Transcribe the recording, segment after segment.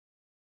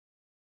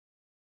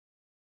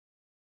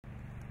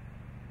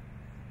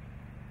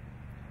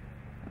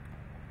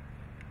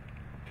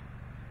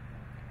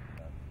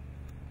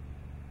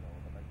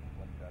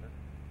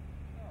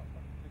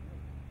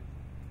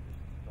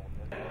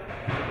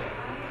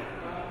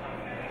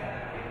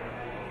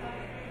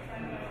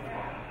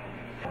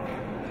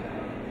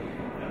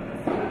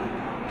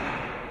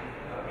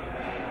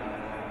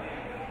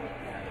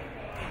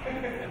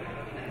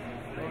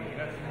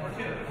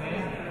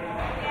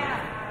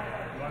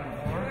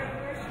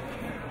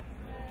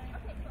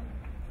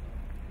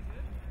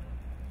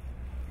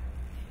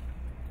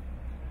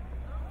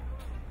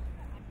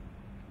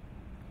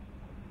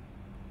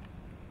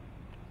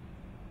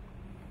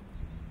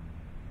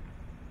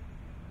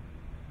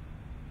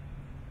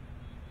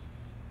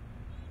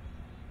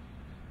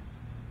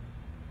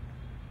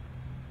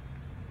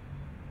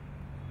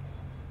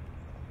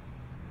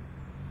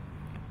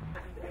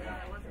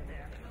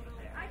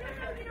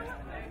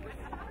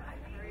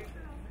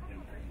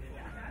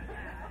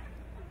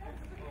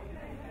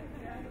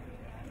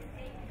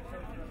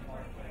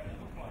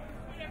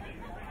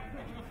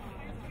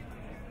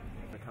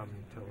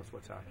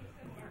That's what's happening.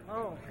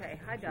 Oh, okay.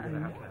 Hi, Don.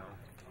 In half an hour.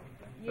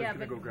 Yeah, I'm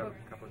but gonna go grab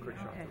a couple of quick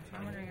shots. okay.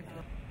 I'm wondering if.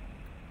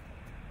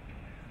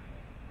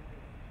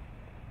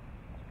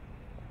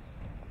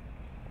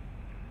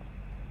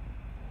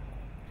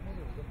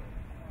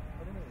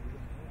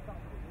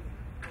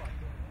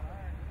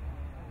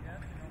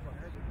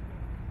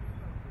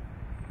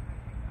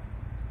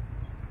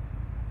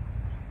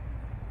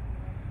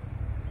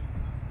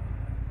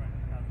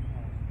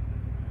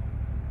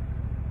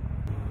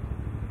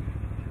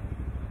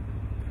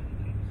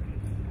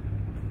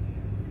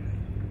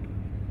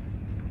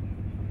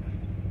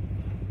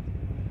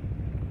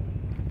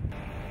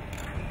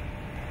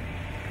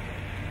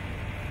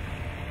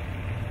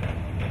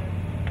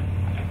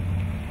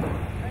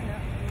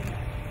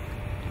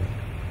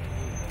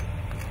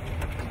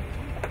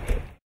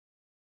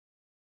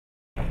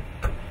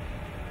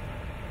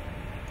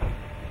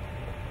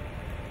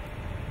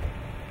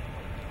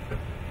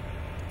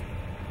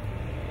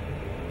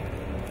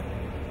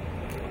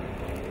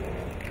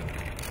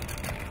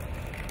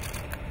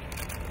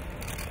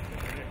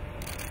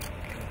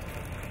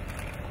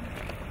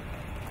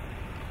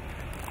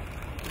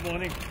 Good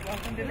morning.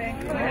 Welcome to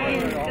Vancouver.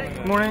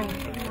 Good morning.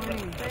 Good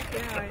morning.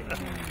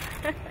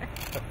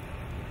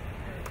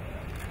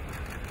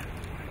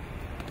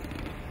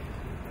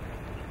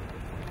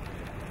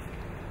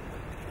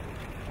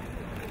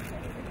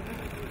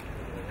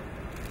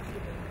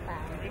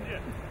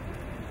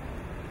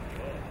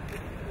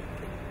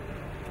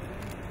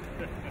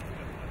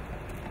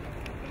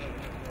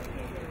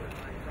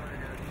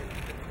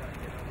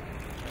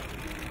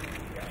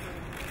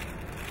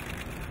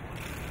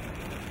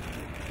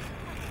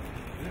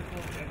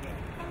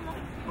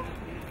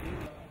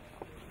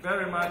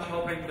 Very much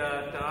hoping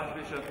that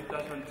Archbishop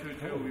Desmond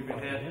Tutu will be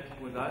here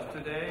with us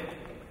today,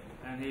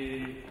 and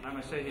I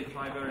must say he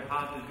tried very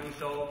hard to do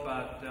so,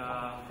 but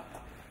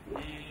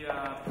he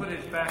put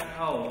his back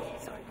out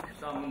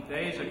some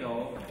days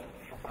ago,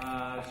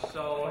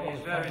 so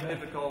it's very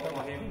difficult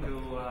for him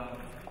to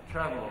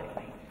travel.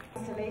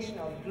 Installation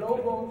of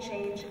global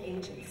change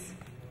agents.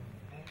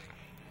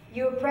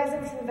 Your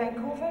presence in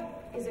Vancouver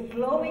is a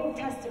glowing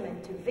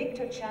testament to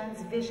Victor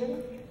Chan's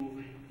vision.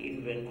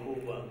 In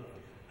Vancouver,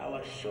 I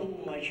was so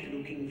much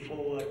looking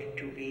forward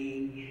to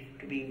being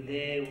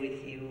there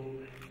with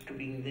you, to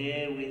being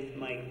there with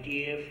my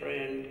dear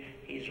friend,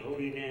 His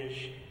Holiness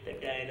the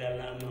Dalai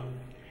Lama.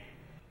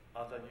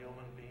 Other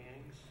human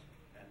beings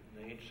and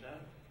nature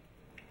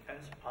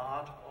as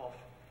part of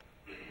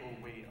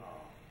who we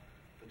are.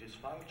 The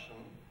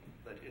dysfunction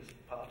that is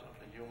part of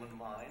the human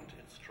mind,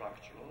 it's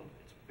structural,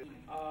 it's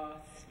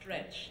are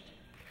stretched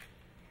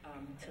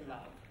to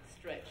love,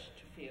 stretched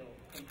to feel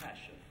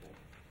compassion for.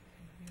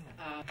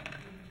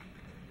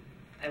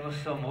 It was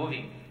so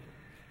moving.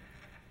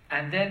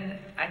 And then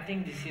I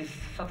think this is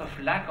sort of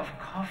lack of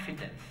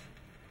confidence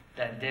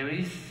that there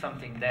is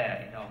something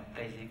there,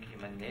 basic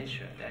human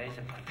nature. There is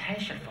a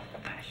potential for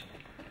compassion.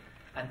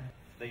 And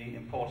the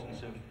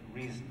importance of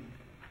reason,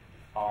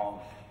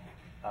 of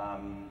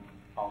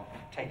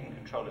taking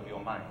control of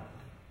your mind.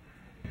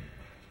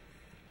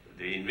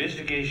 The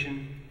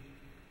investigation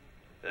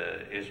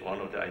is one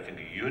of the, I think,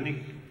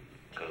 unique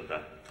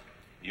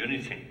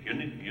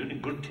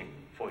good thing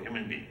for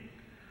human being.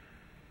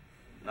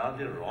 Now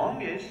the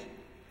wrong is,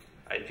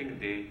 I think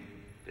the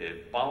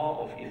power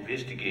of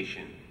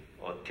investigation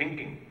or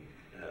thinking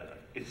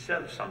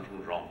itself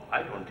something wrong.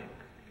 I don't think,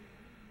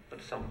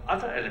 but some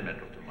other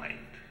element of the mind.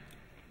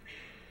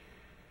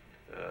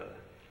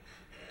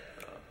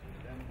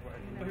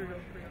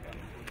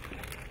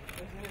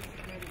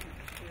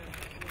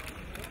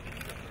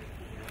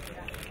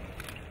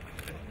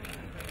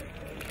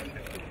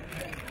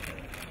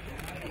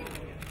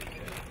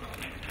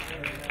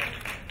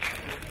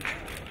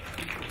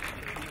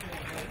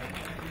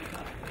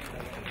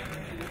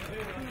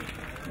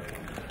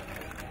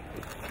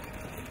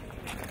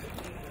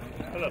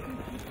 Hello.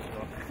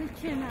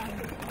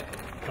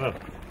 Hello.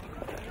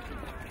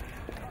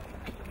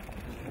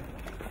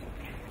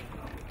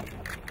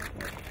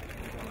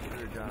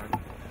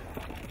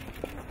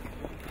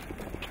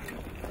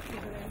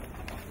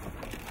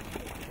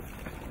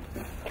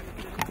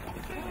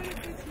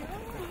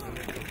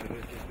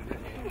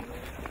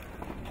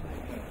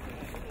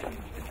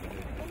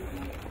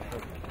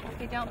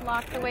 Okay, don't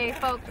block the way,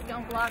 folks.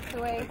 Don't block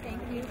the way.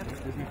 Thank you.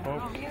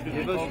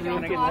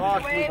 Don't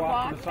block the way.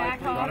 Walk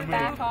back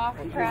off.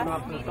 Press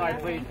media.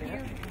 Thank you.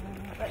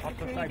 Let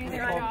the crew do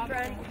their job.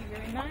 Thank you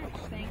very much.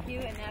 Thank you.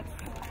 And that's.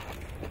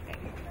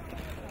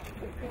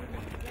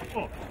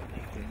 Oh.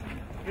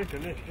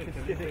 Listen.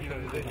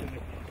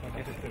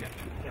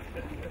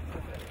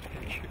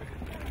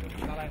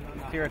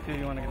 Here too,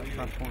 you want to get a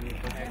front one?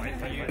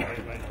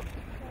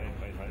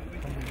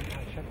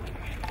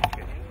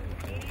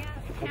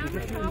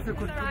 Cameras off to the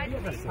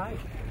side.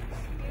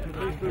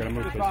 Gotta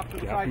move to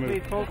the side,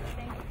 please, folks.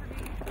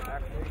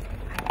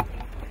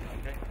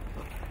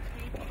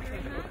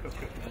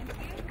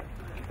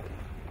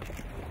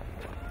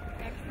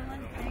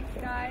 Excellent. Thanks,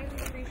 guys.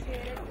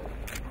 Appreciate it.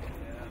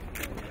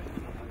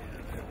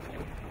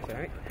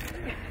 Sorry.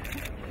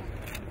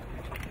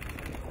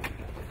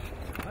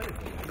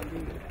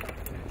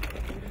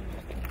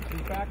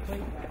 I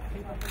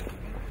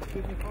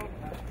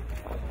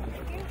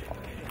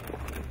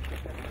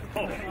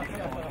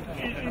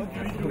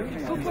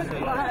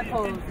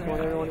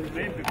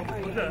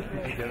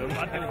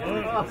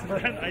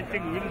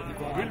think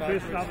we'll be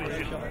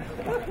established.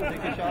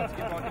 Take your shots,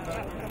 keep walking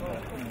back.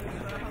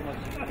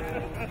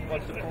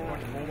 Watch the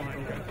forward, hold behind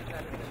you.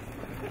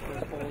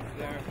 First hold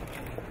there.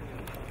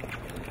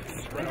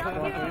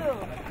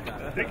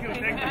 Thank you. Don't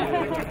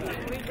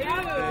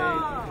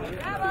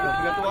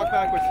forget to walk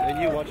backwards. And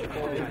you watch it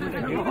forward.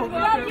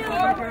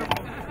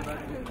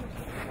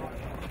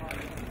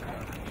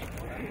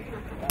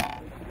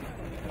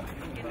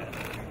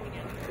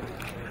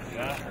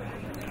 Yeah.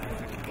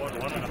 About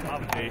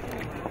 1.5 days of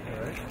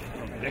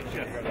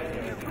lecture.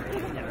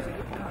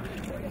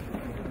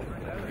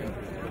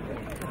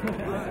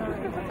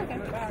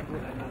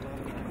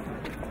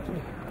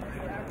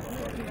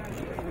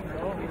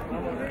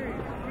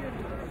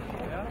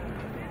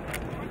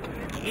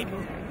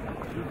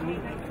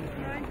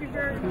 Thank you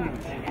very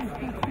much.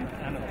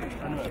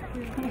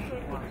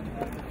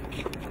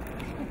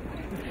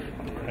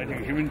 I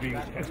think human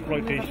beings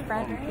exploitation.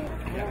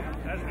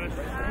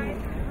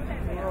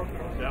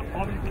 They are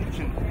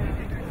obligation.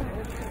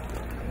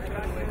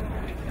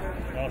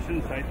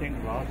 Since I think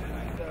last.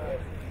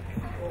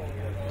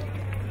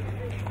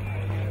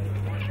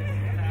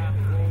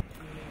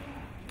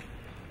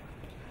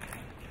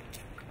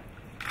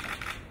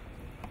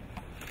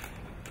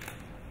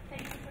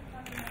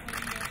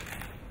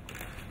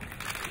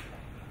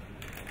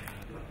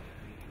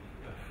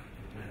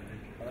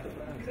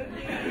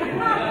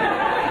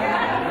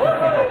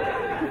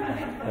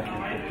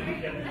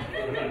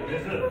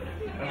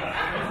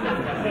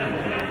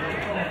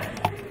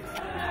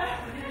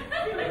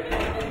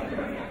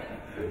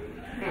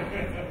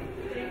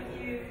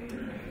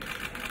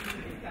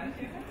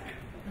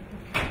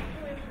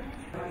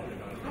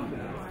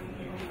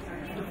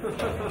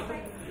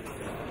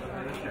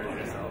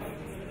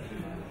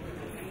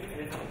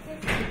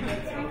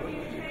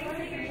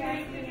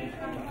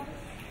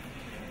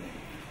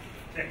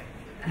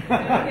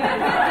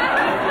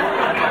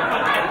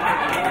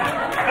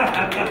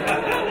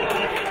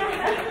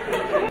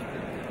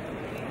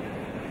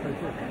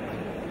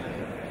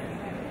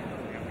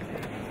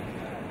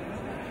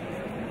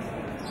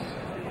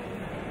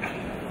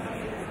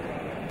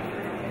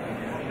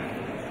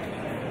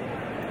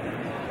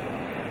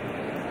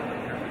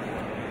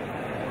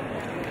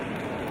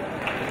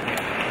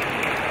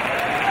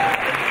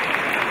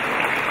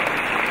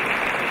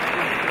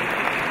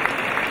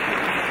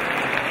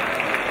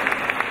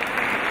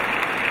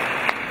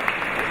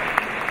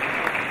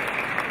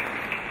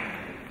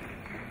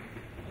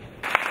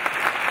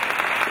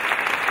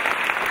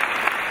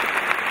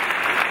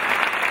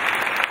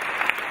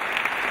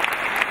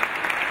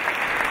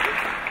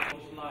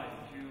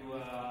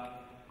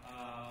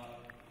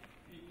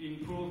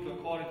 Improve the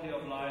quality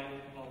of life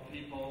of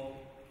people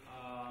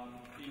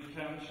in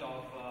terms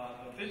of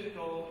the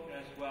physical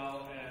as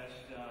well as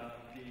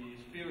the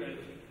spirit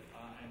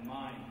and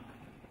mind.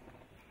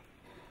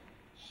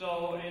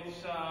 So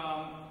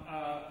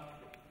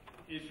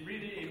it's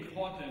really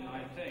important,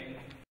 I think.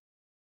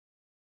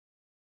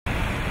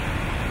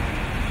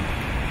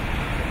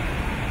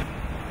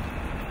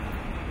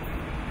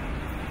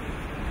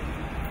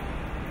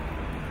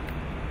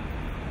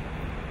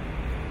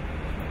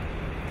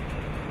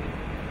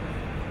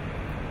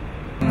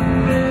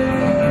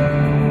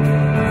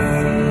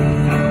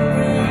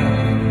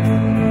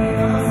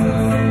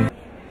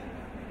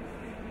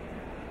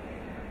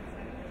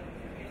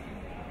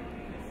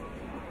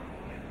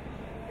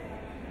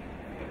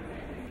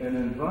 An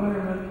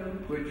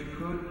environment which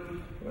could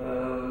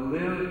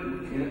live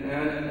in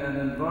an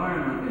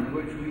environment in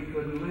which we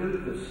could live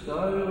the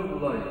style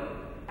of life.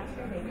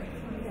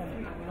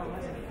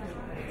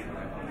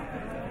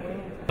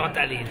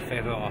 Totally in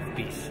favor of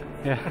peace.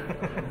 Yeah.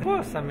 Of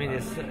course, I mean,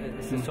 it's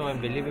so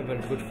unbelievable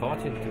good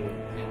fortune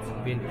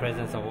to be in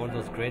presence of all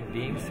those great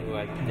beings who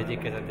have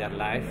dedicated their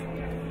life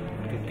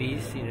to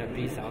peace, inner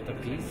peace, outer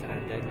peace,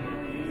 and then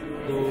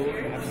who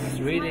have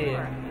really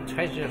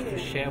treasures to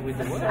share with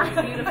the world.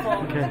 Beautiful.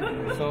 Okay.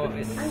 So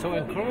it's so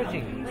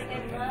encouraging.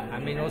 I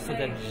mean, also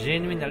that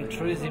genuine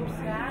altruism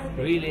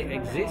really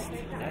exists.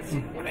 That's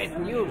great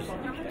news,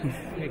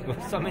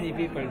 because so many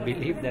people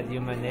believe that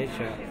human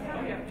nature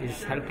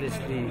is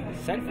helplessly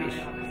selfish.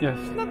 Yes.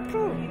 It's not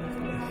true.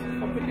 It's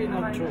completely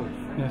not true.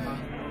 Yes.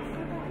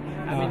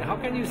 I mean, how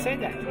can you say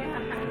that?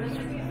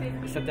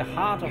 It's at the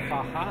heart of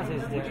our hearts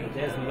is that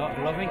there's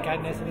loving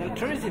kindness and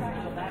altruism.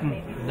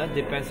 That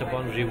depends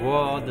upon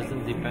reward,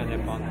 doesn't depend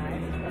upon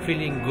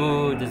feeling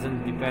good,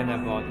 doesn't depend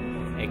upon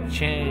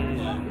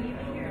exchange,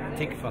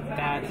 tick for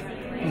tat.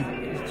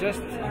 It's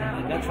just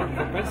a natural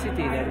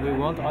propensity that we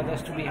want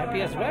others to be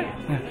happy as well.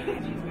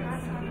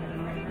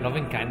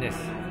 Loving kindness.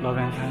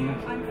 Loving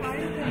kindness.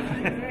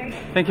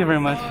 Thank you very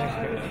much.